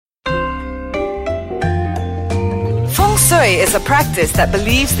Shui is a practice that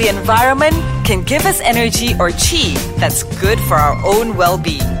believes the environment can give us energy or qi that's good for our own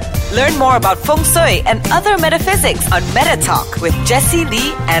well-being. Learn more about Feng Shui and other metaphysics on Meta Talk with Jessie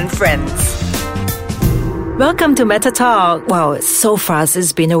Lee and friends. Welcome to Meta Talk. Wow, so fast.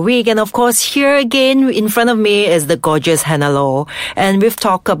 It's been a week. And of course, here again in front of me is the gorgeous Hannah Loh. And we've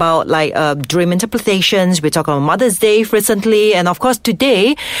talked about dream interpretations. We talked about Mother's Day recently. And of course,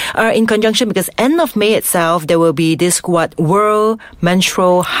 today, in conjunction, because end of May itself, there will be this World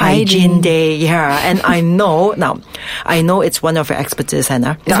Menstrual Hygiene Day. Yeah. And I know it's one of your expertise,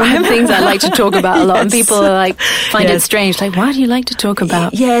 Hannah. It's one of the things I like to talk about a lot. Yes. And people are find it strange. Why do you like to talk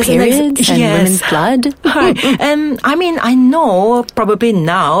about periods and women's blood? Right. And I know probably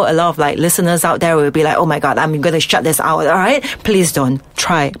now a lot of listeners out there will be like, oh my God, I'm going to shut this out. All right. Please don't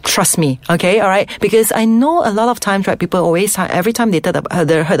try. Trust me. Okay. All right. Because I know a lot of times, right, people always, every time they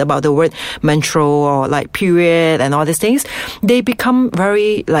heard about the word menstrual or period and all these things, they become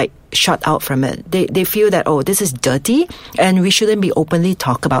very shut out from it. They feel that, oh, this is dirty and we shouldn't be openly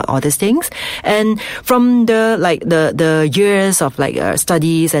talk about all these things. And from the years of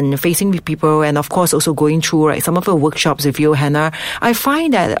studies and facing with people, and of course also going through some of the workshops with you, Hannah, I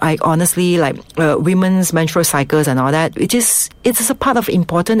find that honestly women's menstrual cycles and all that, it is a part of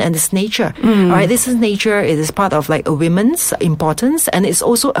important and it's nature. All right, this is nature. It is part of a women's importance, and it's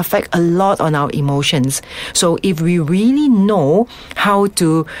also affect a lot on our emotions. So if we really know how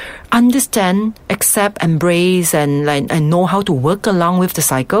to understand, accept, embrace, and know how to work along with the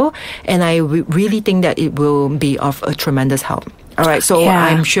cycle, and I really think that it will be of a tremendous help. All right, so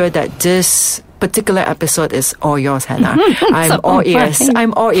I'm sure that this particular episode is all yours, Hannah. I'm all ears.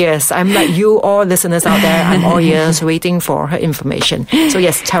 I'm all ears. I'm like you, all listeners out there. I'm all ears, waiting for her information. So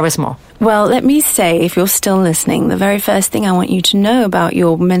yes, tell us more. Well, let me say, if you're still listening, the very first thing I want you to know about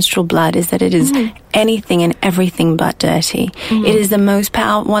your menstrual blood is that it is anything and everything but dirty. It is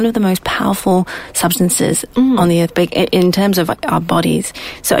one of the most powerful substances on the earth in terms of our bodies.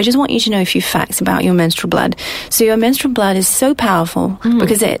 So I just want you to know a few facts about your menstrual blood. So your menstrual blood is so powerful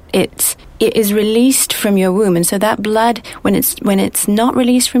because it is released from your womb, and so that blood, when it's not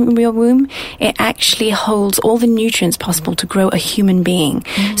released from your womb, it actually holds all the nutrients possible to grow a human being.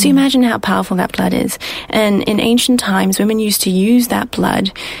 So imagine how powerful that blood is. And in ancient times, women used to use that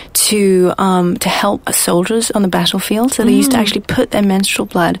blood to help soldiers on the battlefield. So they used to actually put their menstrual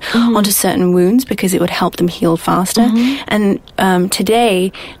blood onto certain wounds because it would help them heal faster. And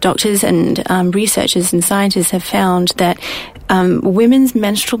today, doctors and researchers and scientists have found that women's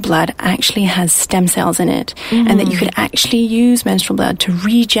menstrual blood actually has stem cells in it, and that you could actually use menstrual blood to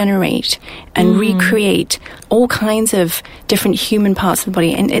regenerate and recreate all kinds of different human parts of the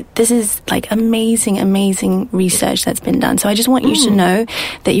body. And this is amazing research that's been done. So I just want you to know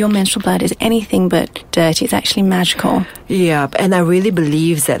that your menstrual blood is anything but dirty. It's actually magical. Yeah, and I really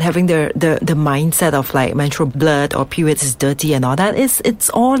believe that having the mindset of menstrual blood or periods is dirty and all that, it's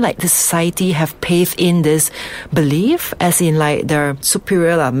all the society have paved in this belief, as in the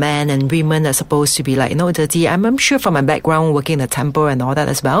superior men and women are supposed to be dirty. I'm sure from my background working in the temple and all that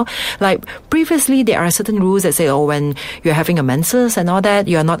as well. Previously there are certain rules that say, oh, when you're having a menses and all that,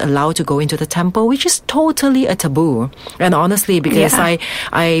 you're not allowed to go into the temple, which is totally a taboo. And honestly, because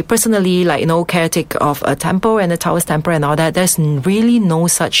I personally caretake of a temple and a Taoist temple and all that, there's really no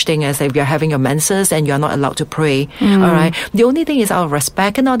such thing as if you're having your menses and you're not allowed to pray. All right. The only thing is out of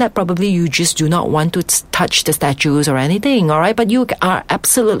respect and all that, probably you just do not want to touch the statues or anything. All right. But you are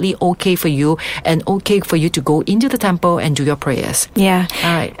absolutely okay for you to go into the temple and do your prayers. Yeah.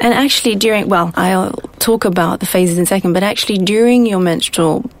 All right. And actually I'll talk about the phases in a second, but actually during your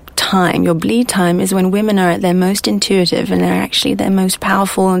menstrual time, your bleed time, is when women are at their most intuitive and they're actually their most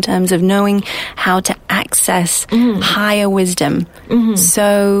powerful in terms of knowing how to access higher wisdom.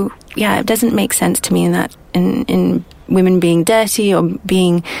 So it doesn't make sense to me in women being dirty or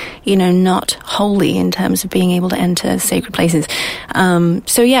being, not holy in terms of being able to enter sacred places.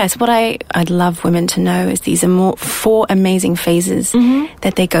 So yes, what I'd love women to know is these are 4 amazing phases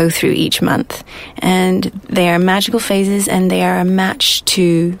that they go through each month. And they are magical phases, and they are a match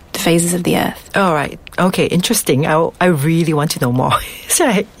to the phases of the earth. All right. Okay, interesting. I really want to know more.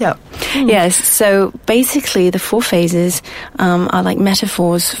 Sorry. Yeah. Yes. So basically, the 4 phases are like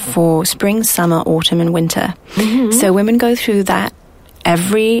metaphors for spring, summer, autumn, and winter. So women go through that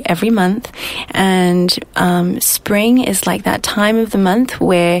every month, and spring is like that time of the month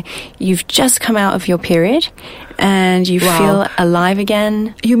where you've just come out of your period and you feel alive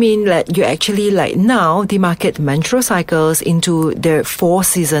again. You mean that you actually now demarcate menstrual cycles into the 4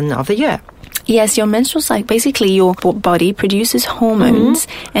 seasons of the year? Yes, your menstrual cycle, basically your body produces hormones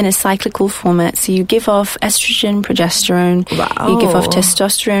in a cyclical format. So you give off estrogen, progesterone, you give off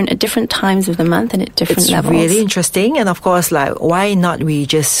testosterone at different times of the month and at different levels. It's really interesting. And of course, like, why not we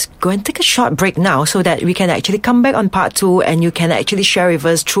just go and take a short break now so that we can actually come back on part 2 and you can actually share with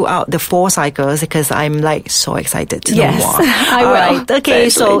us throughout the 4 cycles, because I'm like so excited to know more. I will. Right. Okay,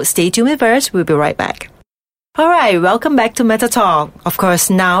 so stay tuned with us. We'll be right back. All right, welcome back to Meta Talk. Of course,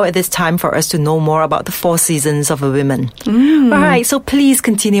 now it is time for us to know more about the 4 seasons of a woman. All right, so please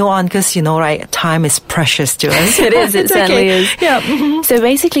continue on, because, you know, right, time is precious to us. It is, it certainly is. Yeah. So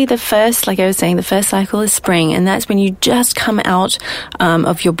basically the first, like I was saying, the first cycle is spring, and that's when you just come out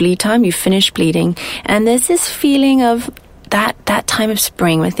of your bleed time, you finish bleeding, and there's this feeling of that time of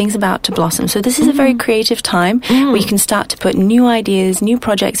spring when things are about to blossom. So this is a very creative time where you can start to put new ideas, new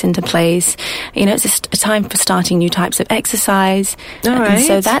projects into place. You know, it's a time for starting new types of exercise. All right. And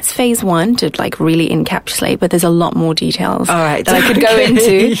so that's phase 1 to like really encapsulate, but there's a lot more details that I could go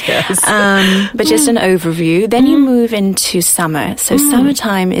into. Yes. But just an overview. Then you move into summer. So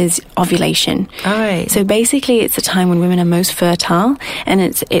summertime is ovulation. All right. So basically it's a time when women are most fertile, and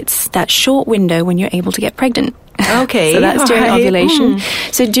it's that short window when you're able to get pregnant. Okay. So that's during ovulation.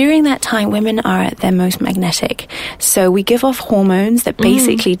 So during that time, women are at their most magnetic. So we give off hormones that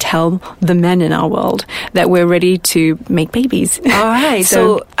basically tell the men in our world that we're ready to make babies. All right.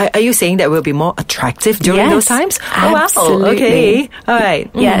 So are you saying that we'll be more attractive during those times? Absolutely. Oh, wow. Okay. All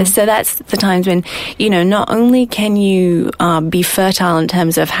right. Yeah. So that's the times when, you know, not only can you be fertile in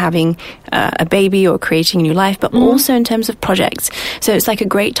terms of having a baby or creating a new life, but also in terms of projects. So it's like a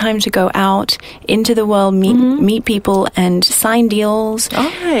great time to go out into the world, meet people and sign deals. All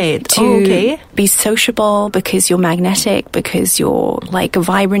right. To be sociable, because you're magnetic, because you're like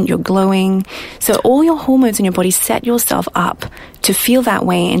vibrant, you're glowing. So all your hormones in your body set yourself up to feel that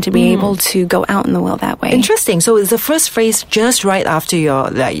way and to be able to go out in the world that way. Interesting. So it's the first phase just right after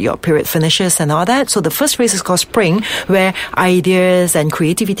your period finishes and all that. So the first phase is called spring, where ideas and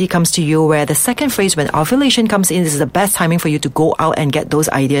creativity comes to you, where the second phase, when ovulation comes in, this is the best timing for you to go out and get those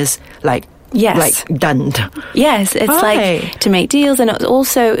ideas done. Yes, it's like to make deals, and it's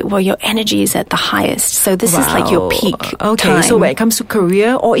also your energy is at the highest. So this is like your peak time. So when it comes to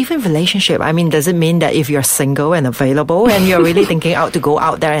career or even relationship, I mean, does it mean that if you're single and available and you're really thinking out to go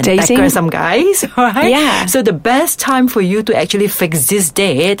out there and tackle some guys, right? Yeah. So the best time for you to actually fix this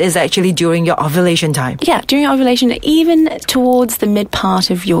date is actually during your ovulation time. Yeah, during ovulation, even towards the mid part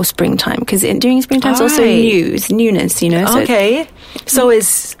of your springtime, because during springtime it's also newness, you know. So so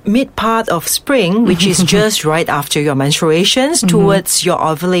it's mid part of spring, which is just right after your menstruations, towards your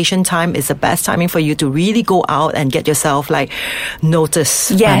ovulation time is the best timing for you to really go out and get yourself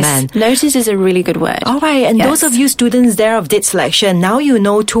noticed. Yes, notice is a really good word. All right, and those of you students there of date selection, now you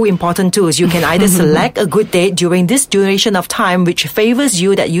know 2 important tools. You can either select a good date during this duration of time, which favors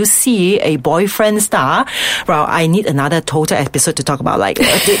you that you see a boyfriend star. Well, I need another total episode to talk about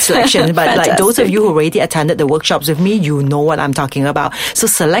date selection, but those of you who already attended the workshops with me, you know what I'm talking about. So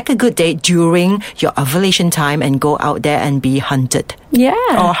select a good date during your ovulation time and go out there and be hunted. Yeah.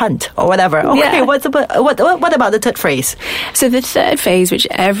 Or hunt or whatever. Okay, yeah. What about the third phase? So the third phase, which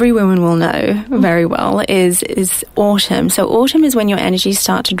every woman will know very well, is autumn. So autumn is when your energies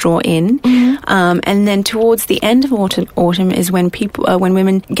start to draw in. And then towards the end of autumn is when when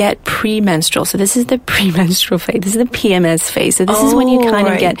women get premenstrual. So this is the premenstrual phase. This is the PMS phase. So this is when you kind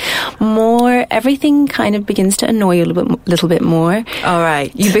of get more, everything kind of begins to annoy you a little bit more. All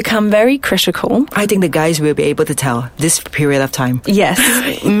right. You become very critical. I think the guys will be able to tell this period of time.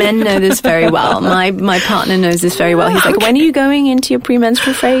 Yes, men know this very well. My partner knows this very well. He's like, when are you going into your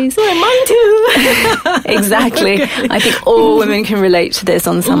premenstrual phase? Well, mine too. Exactly. Okay. I think all women can relate to this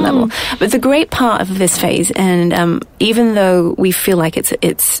on some level. But the great part of this phase, and even though we feel like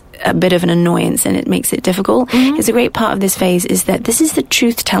it's a bit of an annoyance and it makes it difficult, is a great part of this phase is that this is the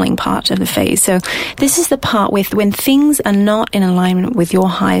truth-telling part of the phase. So this is the part when things are not in alignment with your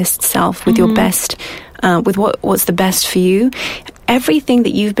highest self, with your best, with what's the best for you. Everything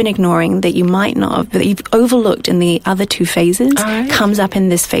that you've been ignoring, that you might not have, that you've overlooked in the other 2 phases, comes up in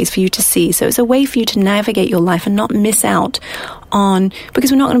this phase for you to see. So it's a way for you to navigate your life and not miss out on, because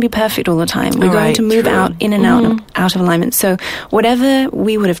we're not going to be perfect all the time. We're going to move out, in and out of alignment. So whatever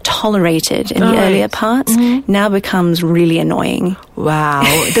we would have tolerated in the earlier parts now becomes really annoying. Wow.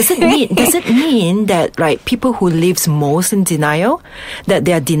 Does it mean that like people who lives most in denial, that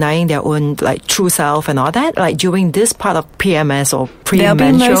they are denying their own like true self and all that? Like during this part of PMS or premenstrual,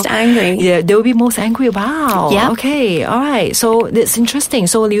 they'll be most angry. Yeah, they'll be most angry. Wow. Yeah. Okay. All right. So it's interesting.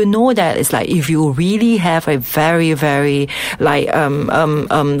 So you know that it's like if you really have a very, very like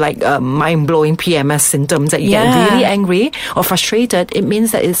mind blowing PMS symptoms that you get really angry or frustrated, it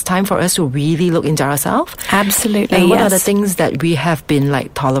means that it's time for us to really look into ourselves. Absolutely. And what are the things that we have been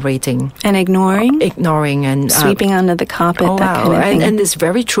like tolerating and ignoring and sweeping under the carpet, that kind of thing. And it's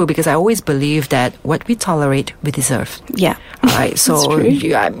very true, because I always believe that what we tolerate we deserve. Yeah. All right, so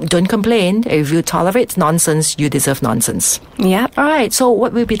don't complain. If you tolerate nonsense, you deserve nonsense. Yeah. All right, so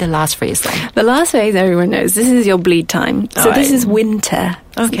what will be the last phrase then? The last phrase everyone knows, this is your bleed time. So this is winter.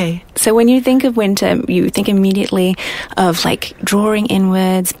 Okay. So when you think of winter, you think immediately of like drawing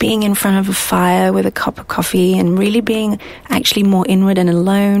inwards, being in front of a fire with a cup of coffee, and really being actually more inward and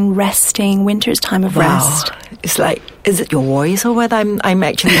alone, resting. Winter is time of rest. It's like, is it your voice or what? I'm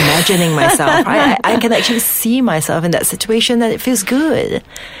actually imagining myself, right? I can actually see myself in that situation, and it feels good,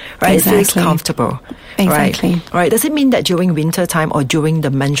 right? Exactly. It feels comfortable. Exactly. Right. Does it mean that during winter time or during the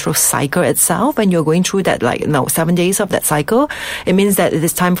menstrual cycle itself, when you're going through that 7 days of that cycle, it means that it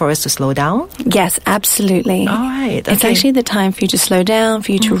is time for us to slow down? Yes, absolutely. All right. Okay. It's actually the time for you to slow down,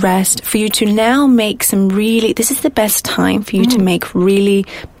 for you to rest, for you to now make this is the best time for you to make really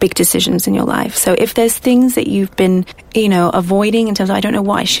big decisions in your life. So if there's things that you've been, avoiding in terms of, I don't know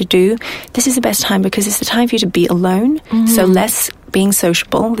what I should do, this is the best time, because it's the time for you to be alone. So less being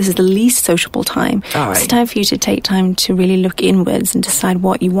sociable. This is the least sociable time. All right. It's time for you to take time to really look inwards and decide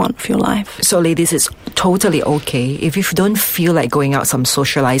what you want for your life. So ladies, it's totally okay if you don't feel like going out some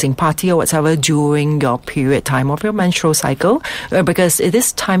socializing party or whatever during your period time of your menstrual cycle, because it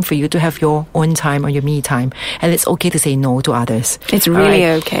is time for you to have your own time or your me time, and it's okay to say no to others. It's really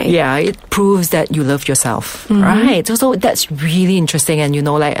okay. Yeah, it proves that you love yourself, right? So that's really interesting, and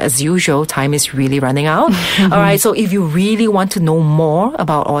as usual, time is really running out. All right, so if you really want to know more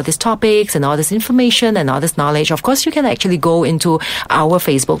about all these topics and all this information and all this knowledge, of course, you can actually go into our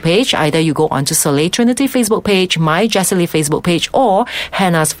Facebook page. Either you go onto Soleil Trinity Facebook page, my Jessie Lee Facebook page, or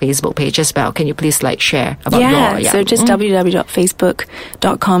Hannah's Facebook page as well. Can you please share about your... So just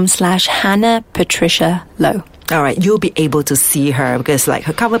www.facebook.com/Hannah Patricia Low. All right, you'll be able to see her because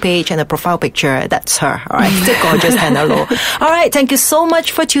her cover page and her profile picture, that's her. All right, the gorgeous Hannah Low. All right, thank you so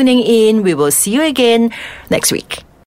much for tuning in. We will see you again next week.